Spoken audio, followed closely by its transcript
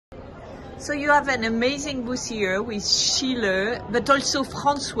So you have an amazing booth here with Chile, but also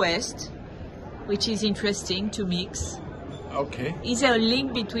France West, which is interesting to mix. Okay. Is there a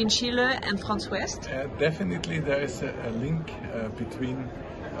link between Chile and France West? Definitely there is a link between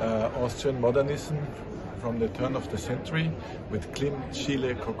Austrian modernism from the turn of the century with Klimt,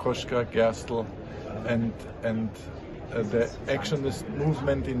 Chile, Kokoschka, Gerstl, and the actionist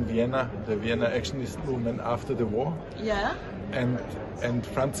movement in Vienna, the Vienna actionist movement after the war. Yeah. And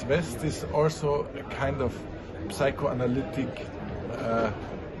France West is also a kind of psychoanalytic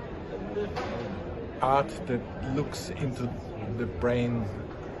art that looks into the brain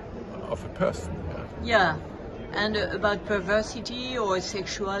of a person. Yeah, and about perversity or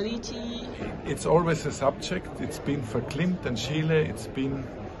sexuality. It's always a subject. It's been for Klimt and Chile, it's been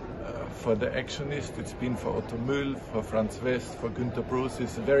for the actionist, it's been for Otto Mühl, for Franz West, for Günter Bruce.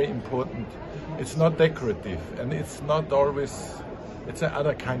 It's very important. It's not decorative, and it's not always, it's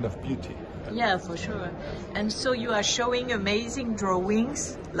another kind of beauty. Yeah, for sure. And so you are showing amazing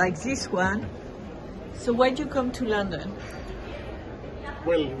drawings like this one. So why do you come to London?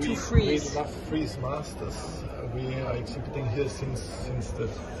 Well, we love Frieze Masters. We are exhibiting here since the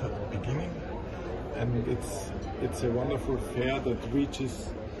beginning, and it's a wonderful fair that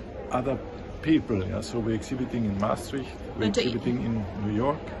reaches other people. Yeah? So we're exhibiting in Maastricht, we're exhibiting in New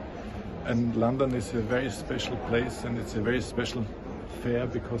York, and London is a very special place, and it's a very special fair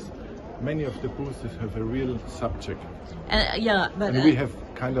because many of the booths have a real subject. Yeah, but and we have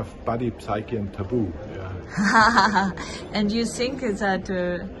kind of body, psyche, and taboo. Yeah. And you think that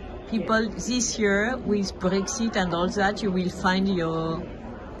people this year with Brexit and all that, you will find your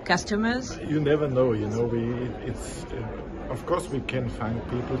customers? You never know, you know. Of course, we can find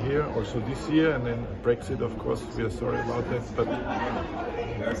people here also this year, and then Brexit. Of course, we are sorry about that, but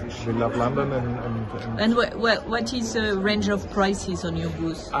we love London And what is the range of prices on your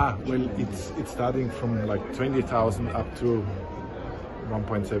booth? Well, it's starting from like 20,000 up to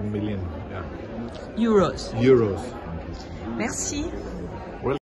 1.7 million. Yeah. Euros. Euros. Merci.